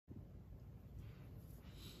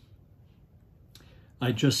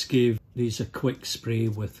I just gave these a quick spray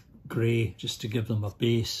with grey just to give them a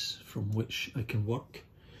base from which I can work.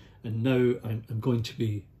 And now I'm going to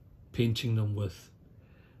be painting them with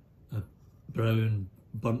a brown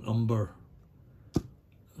burnt umber,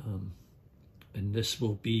 and this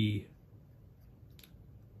will be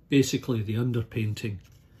basically the underpainting,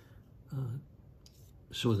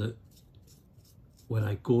 so that when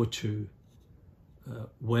I go to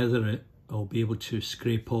weather it, I'll be able to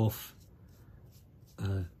scrape off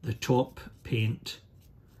the top paint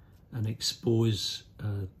and expose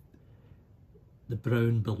the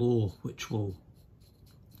brown below, which will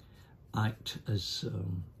act as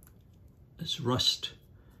rust,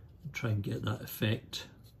 and try and get that effect.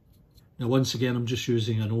 Now once again, I'm just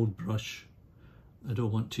using an old brush. I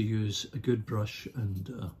don't want to use a good brush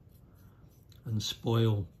and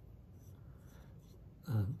spoil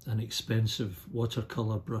an expensive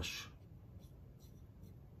watercolour brush.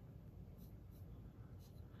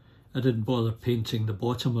 I didn't bother painting the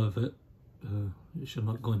bottom of it, which you're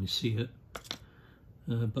not going to see it,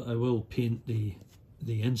 but I will paint the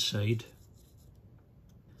inside,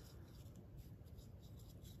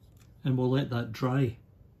 and we'll let that dry.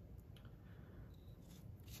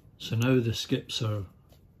 So now the skips are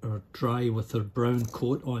dry with their brown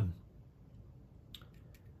coat on,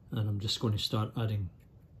 and I'm just going to start adding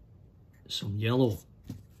some yellow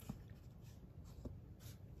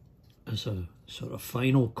as a sort of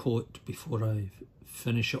final coat before I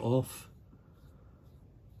finish it off.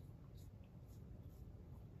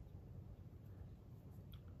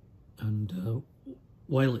 And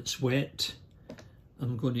while it's wet,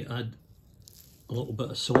 I'm going to add a little bit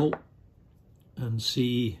of salt and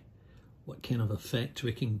see what kind of effect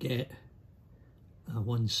we can get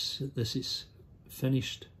once this is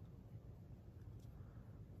finished.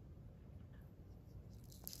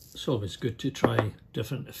 It's always good to try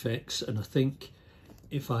different effects, and I think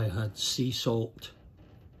if I had sea salt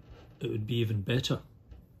it would be even better.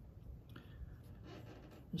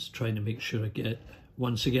 Just trying to make sure I get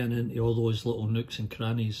once again into all those little nooks and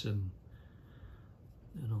crannies, and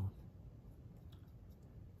you know,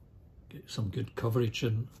 get some good coverage.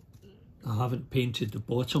 And I haven't painted the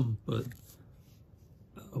bottom, but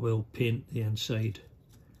I will paint the inside.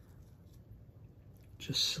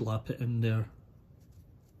 Just slap it in there.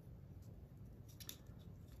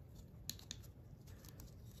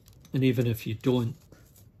 And even if you don't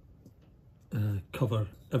cover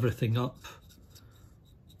everything up,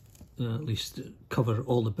 at least cover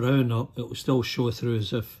all the brown up, it will still show through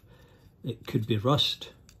as if it could be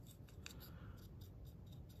rust.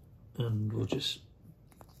 And we'll just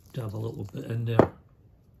dab a little bit in there,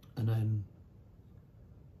 and then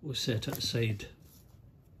we'll set it aside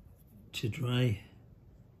to dry.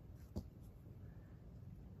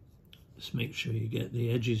 Just make sure you get the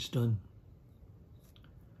edges done.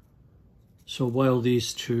 So while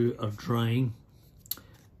these two are drying,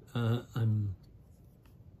 I'm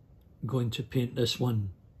going to paint this one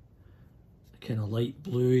a kind of light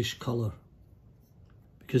bluish colour,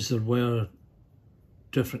 because there were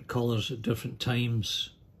different colours at different times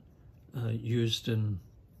used in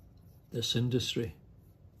this industry.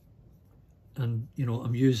 And you know,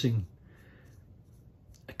 I'm using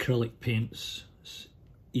acrylic paints, it's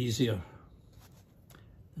easier,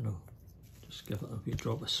 you know. Just give it a wee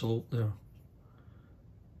drop of salt there.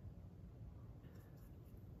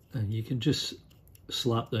 And you can just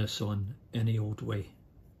slap this on any old way,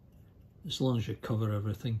 as long as you cover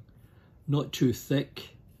everything. Not too thick.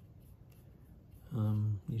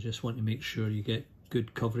 You just want to make sure you get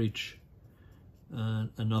good coverage, and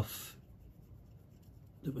enough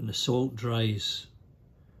that when the salt dries,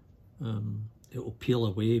 it will peel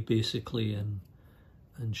away basically and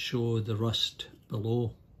show the rust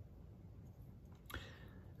below.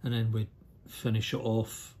 And then we finish it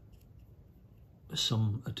off with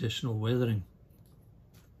some additional weathering.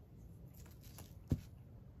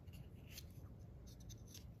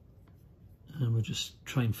 And we'll just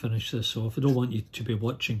try and finish this off. I don't want you to be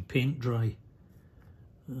watching paint dry.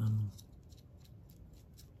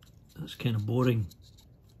 That's kind of boring.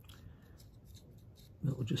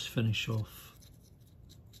 But we'll just finish off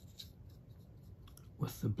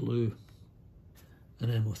with the blue.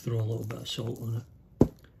 And then we'll throw a little bit of salt on it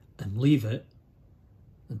and leave it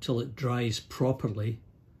until it dries properly,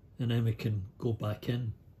 and then we can go back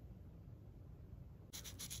in.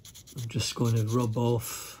 I'm just going to rub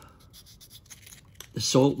off the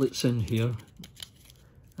salt that's in here,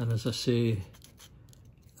 and as I say,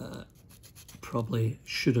 probably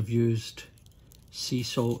should have used sea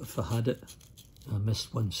salt if I had it. I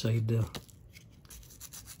missed one side there.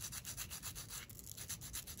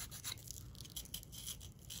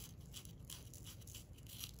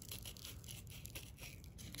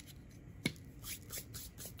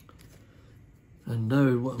 And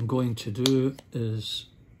now what I'm going to do is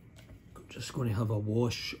I'm just going to have a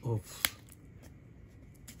wash of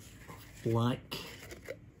black.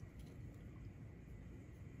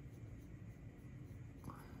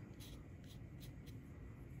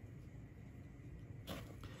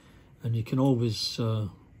 And you can always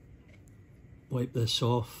wipe this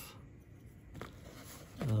off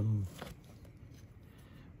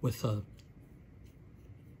with a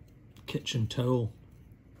kitchen towel.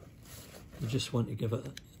 You just want to give it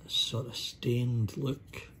a sort of stained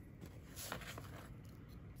look.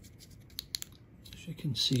 As you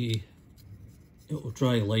can see, it will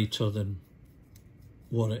dry lighter than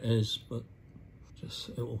what it is, but just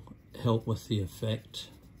it will help with the effect.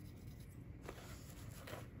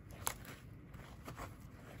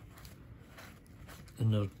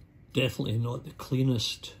 And they're definitely not the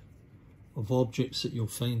cleanest of objects that you'll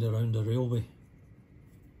find around a railway.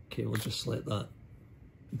 Okay, we'll just let that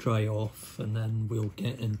dry off and then we'll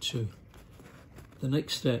get into the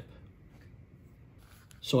next step.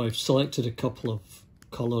 So I've selected a couple of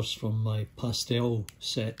colours from my pastel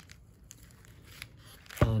set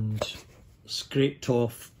and scraped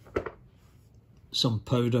off some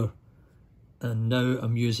powder, and now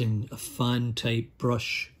I'm using a fan type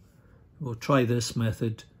brush. We'll try this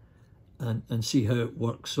method and see how it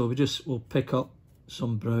works. So we'll pick up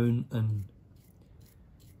some brown and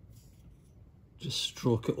just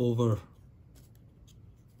stroke it over,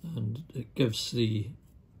 and it gives the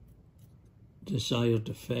desired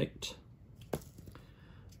effect.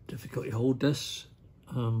 Difficult to hold this.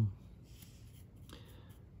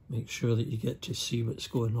 Make sure that you get to see what's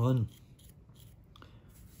going on.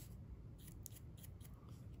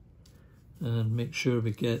 And make sure we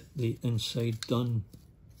get the inside done.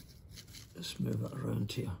 Just move it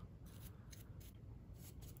around here,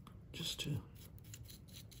 just to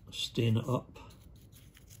stain it up.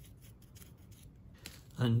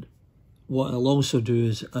 And what I'll also do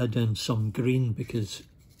is add in some green, because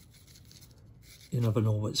you never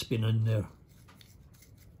know what's been in there.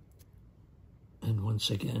 And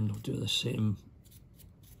once again, I'll do the same.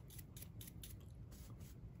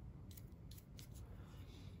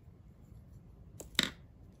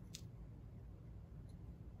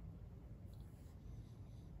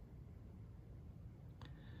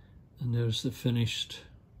 And there's the finished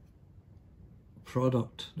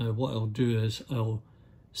product. Now what I'll do is I'll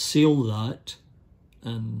seal that,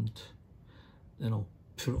 and then I'll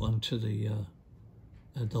put it onto the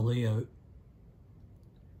layout.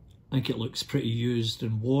 I think it looks pretty used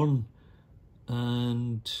and worn,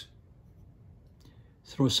 and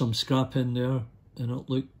throw some scrap in there and it'll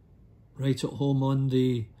look right at home on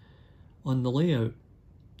the layout.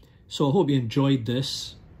 So I hope you enjoyed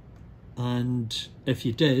this, and if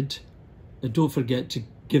you did, don't forget to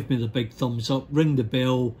give me the big thumbs up, ring the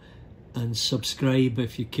bell and subscribe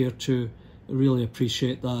if you care to. I really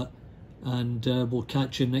appreciate that, and we'll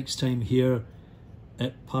catch you next time here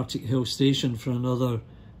at Partick Hill Station for another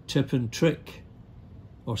tip and trick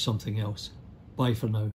or something else. Bye for now.